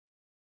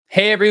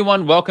Hey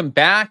everyone, welcome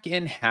back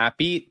and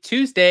happy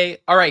Tuesday.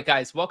 All right,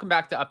 guys, welcome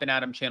back to Up and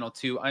Adam Channel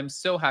 2. I'm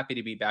so happy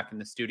to be back in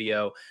the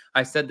studio.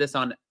 I said this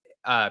on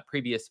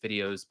previous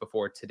videos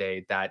before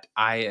today that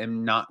I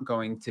am not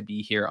going to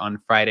be here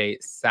on Friday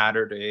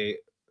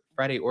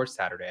or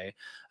Saturday.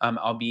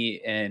 I'll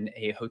be in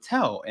a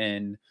hotel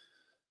in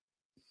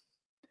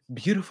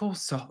beautiful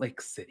Salt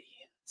Lake City.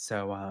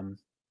 So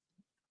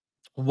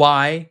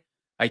why?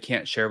 I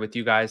can't share with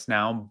you guys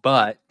now,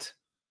 but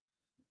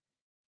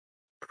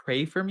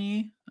pray for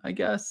me, I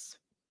guess.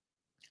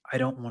 I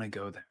don't want to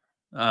go there.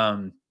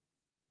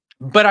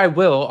 But I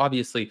will,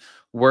 obviously,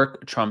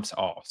 work trumps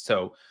all.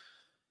 So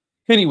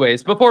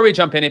anyways, before we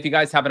jump in, if you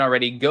guys haven't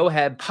already, go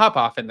ahead, pop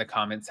off in the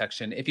comment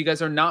section. If you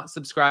guys are not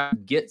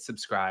subscribed, get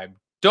subscribed.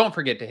 Don't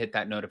forget to hit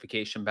that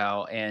notification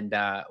bell. And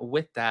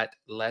with that,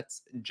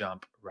 let's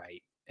jump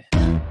right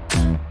in.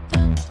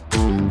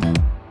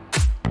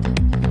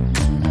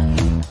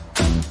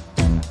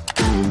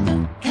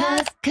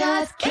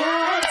 Cause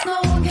no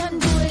one can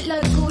do it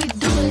like we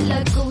do it,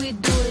 like we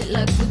do it,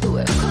 like we do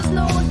it. Cause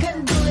no one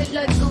can do it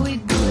like we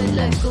do it,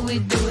 like we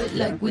do it,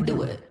 like we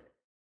do it.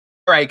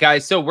 All right,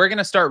 guys, so we're going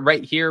to start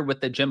right here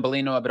with the Jim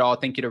Bellino of it all.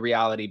 Thank you to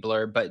Reality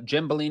Blur. But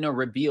Jim Bellino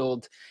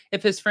revealed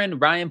if his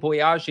friend Ryan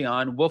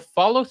Boyajian will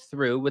follow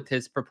through with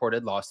his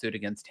purported lawsuit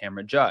against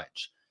Tamra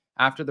Judge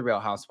after the Real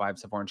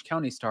Housewives of Orange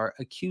County star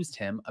accused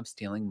him of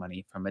stealing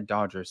money from a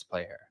Dodgers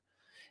player.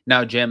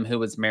 Now, Jim, who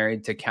was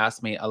married to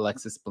castmate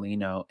Alexis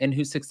Bellino and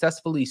who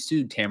successfully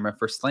sued Tamra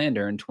for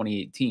slander in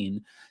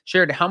 2018,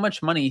 shared how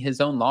much money his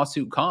own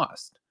lawsuit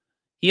cost.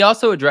 He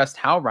also addressed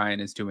how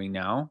Ryan is doing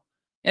now,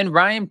 and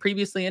Ryan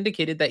previously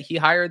indicated that he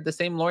hired the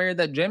same lawyer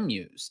that Jim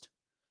used.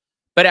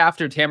 But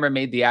after Tamra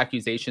made the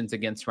accusations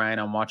against Ryan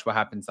on Watch What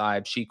Happens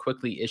Live, she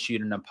quickly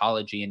issued an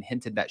apology and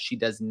hinted that she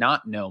does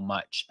not know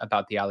much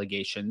about the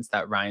allegations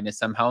that Ryan is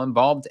somehow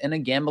involved in a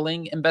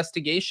gambling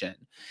investigation.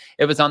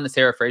 It was on the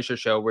Sarah Fraser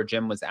show where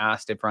Jim was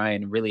asked if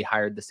Ryan really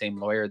hired the same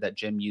lawyer that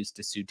Jim used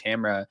to sue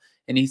Tamra,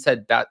 and he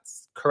said,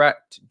 "That's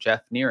correct,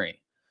 Jeff Neary.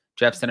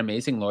 Jeff's an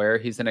amazing lawyer.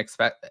 He's an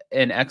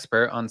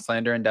expert on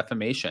slander and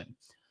defamation."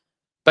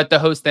 But the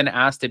host then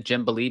asked if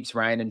Jim believes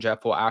Ryan and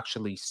Jeff will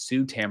actually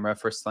sue Tamra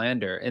for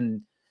slander.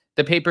 And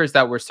the papers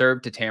that were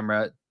served to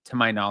Tamra, to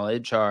my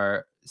knowledge,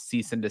 are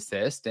cease and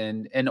desist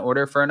and an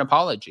order for an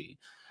apology.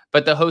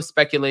 But the host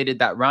speculated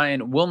that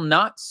Ryan will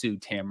not sue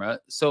Tamra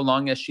so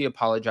long as she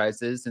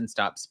apologizes and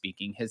stops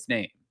speaking his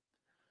name.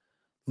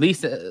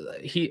 This is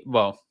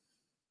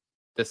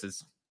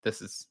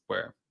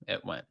where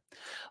it went.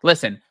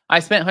 Listen, I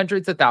spent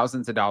hundreds of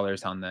thousands of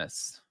dollars on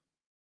this.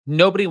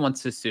 Nobody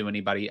wants to sue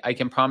anybody. I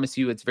can promise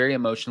you it's very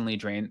emotionally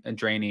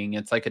draining.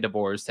 It's like a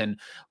divorce. And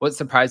what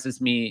surprises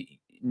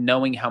me,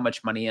 knowing how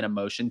much money and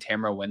emotion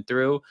Tamra went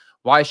through,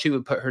 why she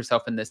would put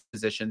herself in this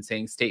position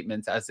saying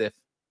statements as if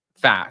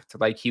fact,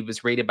 like he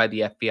was raided by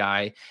the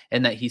FBI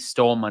and that he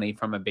stole money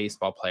from a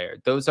baseball player.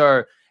 Those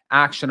are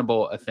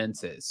actionable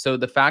offenses. So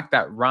the fact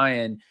that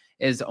Ryan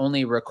is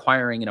only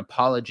requiring an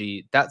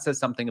apology, that says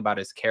something about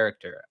his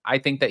character. I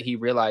think that he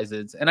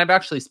realizes, and I've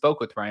actually spoke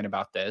with Ryan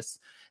about this,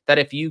 that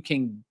if you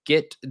can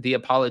get the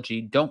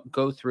apology, don't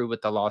go through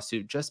with the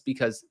lawsuit just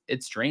because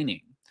it's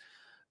draining.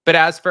 But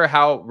as for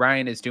how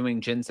Ryan is doing,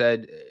 Jim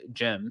said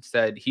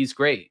he's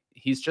great.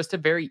 He's just a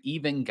very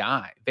even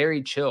guy,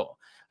 very chill.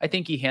 I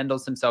think he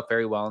handles himself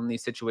very well in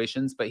these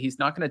situations, but he's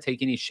not going to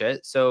take any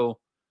shit. So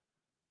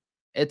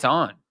it's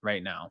on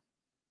right now.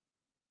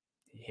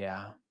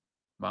 Yeah.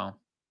 Well,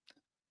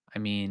 I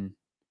mean,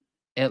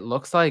 it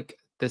looks like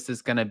this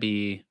is going to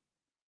be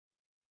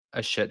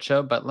a shit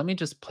show, but let me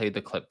just play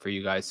the clip for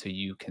you guys so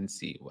you can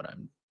see what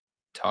I'm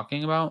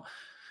talking about.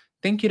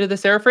 Thank you to the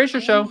Sarah Fraser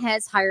show.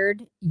 Has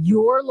hired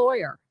your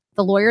lawyer,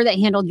 the lawyer that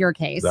handled your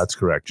case. That's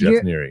correct,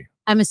 Jeff Neary.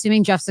 I'm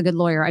assuming Jeff's a good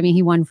lawyer. I mean,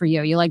 he won for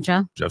you. You like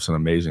Jeff? Jeff's an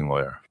amazing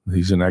lawyer.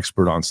 He's an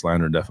expert on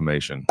slander and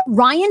defamation.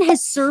 Ryan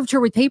has served her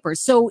with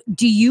papers. So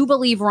do you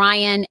believe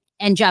Ryan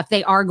and Jeff,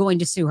 they are going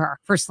to sue her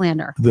for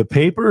slander? The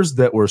papers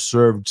that were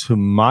served, to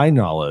my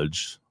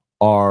knowledge,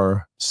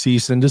 are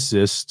cease and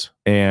desist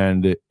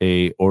and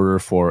a order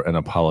for an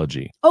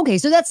apology. Okay,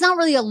 so that's not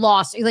really a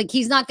loss. Like,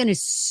 he's not going to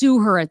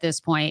sue her at this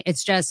point.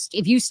 It's just,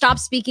 if you stop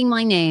speaking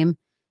my name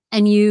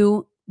and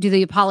you do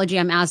the apology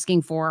I'm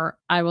asking for,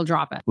 I will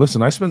drop it.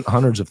 Listen, I spent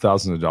hundreds of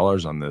thousands of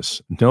dollars on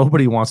this.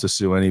 Nobody wants to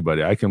sue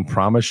anybody. I can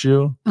promise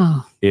you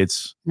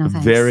it's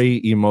very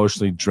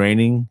emotionally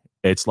draining.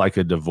 It's like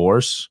a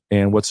divorce.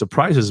 And what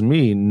surprises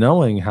me,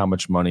 knowing how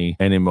much money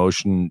and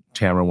emotion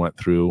Tamra went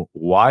through,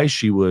 why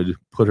she would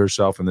put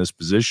herself in this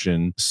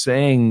position,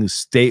 saying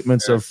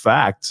statements of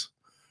fact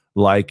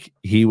like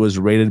he was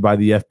raided by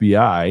the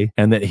FBI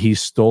and that he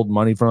stole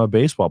money from a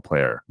baseball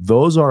player.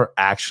 Those are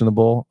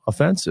actionable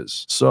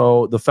offenses.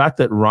 So the fact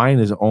that Ryan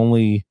is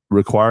only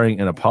requiring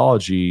an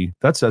apology,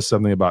 that says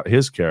something about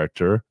his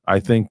character.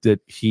 I think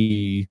that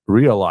he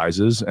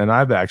realizes, and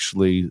I've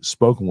actually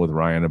spoken with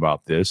Ryan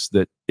about this,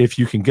 that if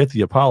you can get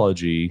the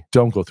apology,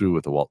 don't go through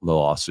with the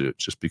lawsuit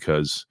just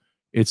because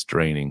it's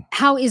draining.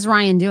 How is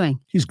Ryan doing?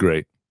 He's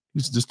great.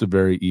 He's just a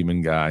very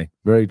even guy,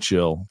 very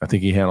chill. I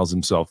think he handles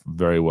himself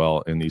very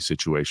well in these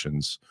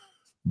situations,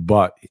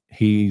 but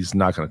he's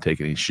not going to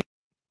take any shit.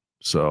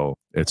 So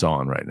it's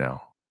on right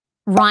now.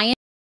 Ryan?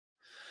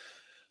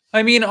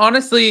 I mean,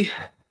 honestly,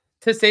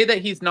 to say that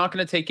he's not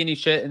going to take any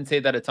shit and say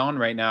that it's on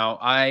right now,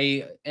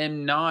 I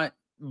am not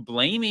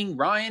blaming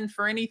Ryan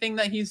for anything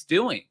that he's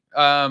doing.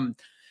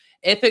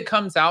 If it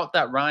comes out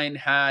that Ryan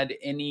had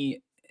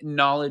any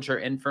knowledge or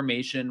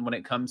information when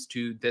it comes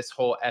to this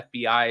whole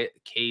FBI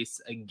case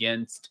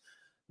against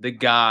the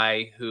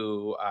guy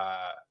who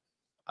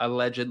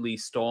allegedly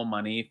stole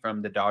money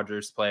from the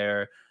Dodgers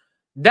player,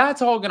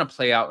 that's all going to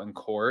play out in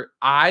court.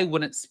 I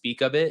wouldn't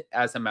speak of it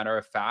as a matter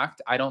of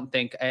fact. I don't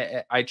think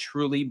I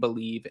truly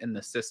believe in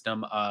the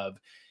system of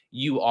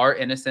you are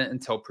innocent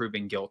until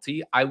proven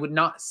guilty. I would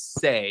not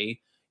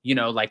say, you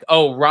know, like,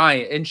 oh,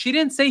 Ryan, and she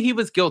didn't say he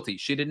was guilty.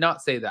 She did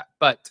not say that,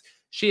 but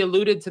she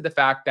alluded to the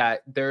fact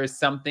that there is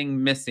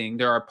something missing.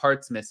 There are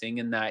parts missing,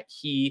 and that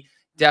he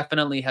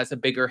definitely has a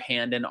bigger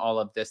hand in all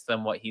of this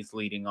than what he's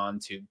leading on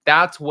to.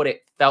 That's what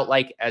it felt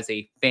like as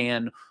a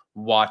fan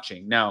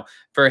watching. Now,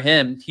 for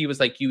him, he was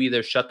like, you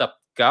either shut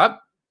up,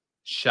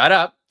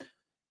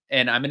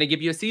 and I'm going to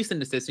give you a cease and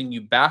desist and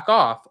you back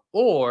off,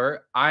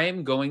 or I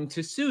am going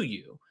to sue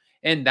you.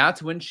 And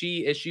that's when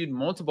she issued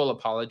multiple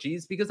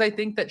apologies, because I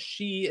think that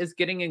she is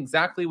getting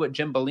exactly what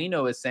Jim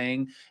Bellino is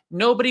saying.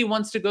 Nobody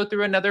wants to go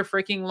through another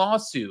freaking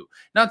lawsuit,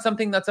 not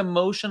something that's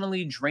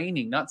emotionally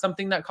draining, not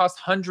something that costs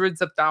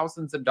hundreds of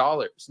thousands of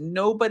dollars.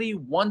 Nobody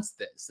wants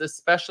this,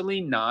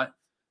 especially not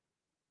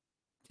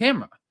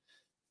Tamra.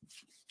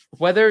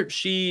 Whether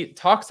she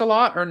talks a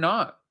lot or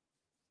not,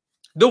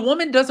 the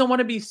woman doesn't want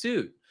to be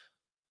sued.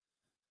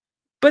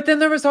 But then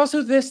there was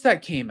also this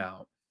that came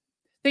out.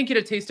 Thank you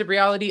to Taste of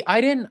Reality. I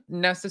didn't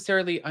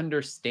necessarily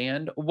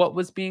understand what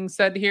was being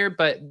said here,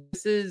 but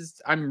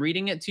I'm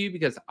reading it to you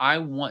because I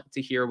want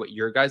to hear what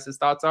your guys'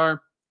 thoughts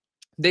are.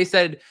 They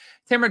said,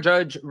 Tamra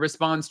Judge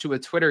responds to a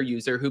Twitter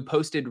user who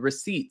posted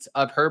receipts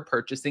of her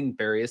purchasing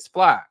various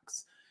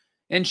flags.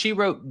 And she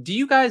wrote, do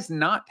you guys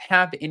not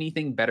have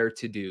anything better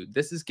to do?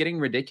 This is getting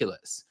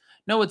ridiculous.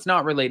 No, it's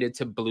not related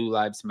to Blue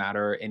Lives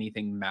Matter or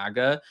anything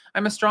MAGA.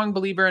 I'm a strong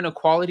believer in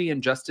equality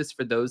and justice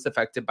for those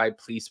affected by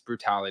police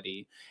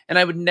brutality. And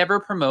I would never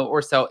promote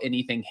or sell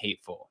anything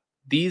hateful.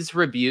 These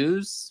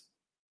reviews,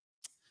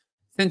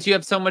 since you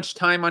have so much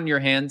time on your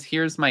hands,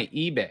 here's my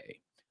eBay.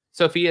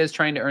 Sophia is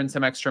trying to earn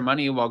some extra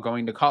money while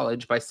going to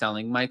college by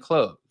selling my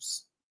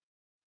clothes.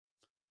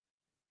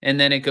 And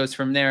then it goes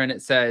from there and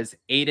it says,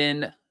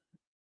 Aiden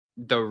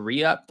the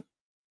re-up,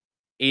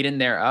 Aiden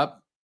there up,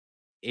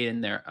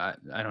 Aiden there,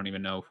 I don't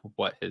even know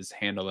what his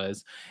handle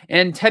is.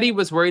 And Teddy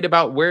was worried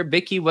about where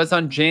Vicky was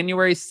on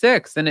January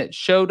 6th, and it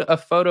showed a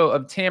photo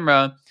of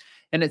Tamra,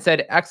 and it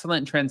said,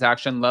 excellent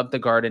transaction, love the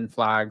garden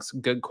flags,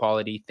 good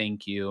quality,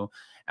 thank you.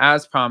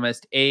 As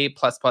promised, A+++++,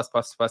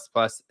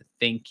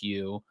 thank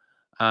you.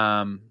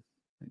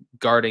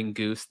 Garden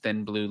goose,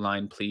 thin blue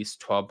line, please,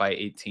 12 by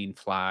 18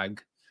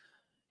 flag.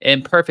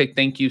 And perfect,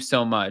 thank you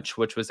so much,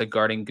 which was a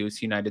Garden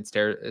Goose United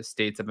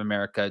States of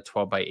America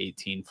 12 by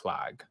 18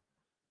 flag.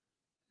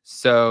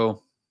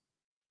 So,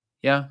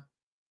 yeah,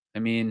 I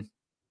mean,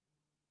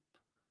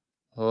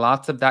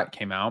 lots of that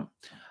came out.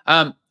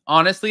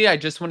 Honestly, I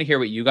just want to hear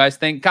what you guys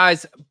think.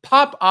 Guys,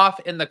 pop off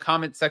in the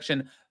comment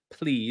section,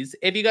 please.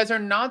 If you guys are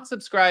not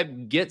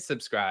subscribed, get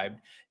subscribed.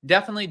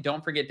 Definitely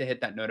don't forget to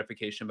hit that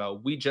notification bell.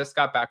 We just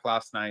got back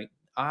last night.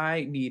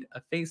 I need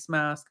a face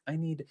mask.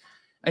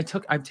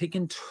 I've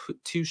taken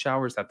two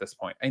showers at this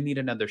point. I need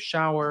another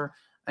shower.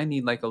 I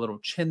need like a little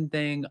chin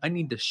thing. I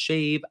need to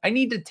shave. I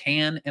need to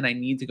tan, and I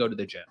need to go to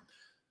the gym.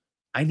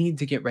 I need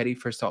to get ready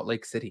for Salt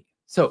Lake City.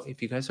 So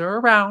if you guys are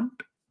around,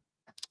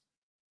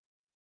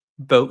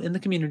 vote in the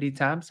community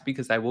tabs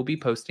because I will be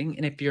posting.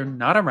 And if you're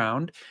not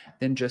around,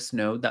 then just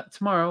know that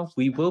tomorrow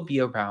we will be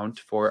around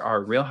for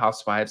our Real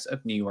Housewives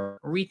of New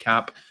York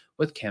recap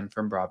with Kim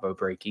from Bravo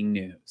Breaking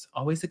News.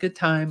 Always a good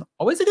time.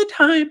 Always a good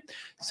time.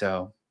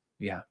 So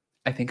yeah.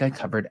 I think I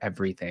covered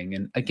everything.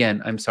 And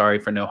again, I'm sorry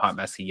for no Hot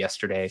Messy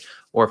yesterday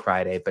or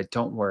Friday, but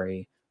don't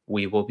worry.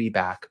 We will be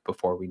back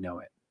before we know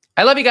it.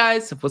 I love you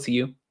guys. We'll see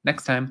you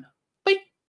next time.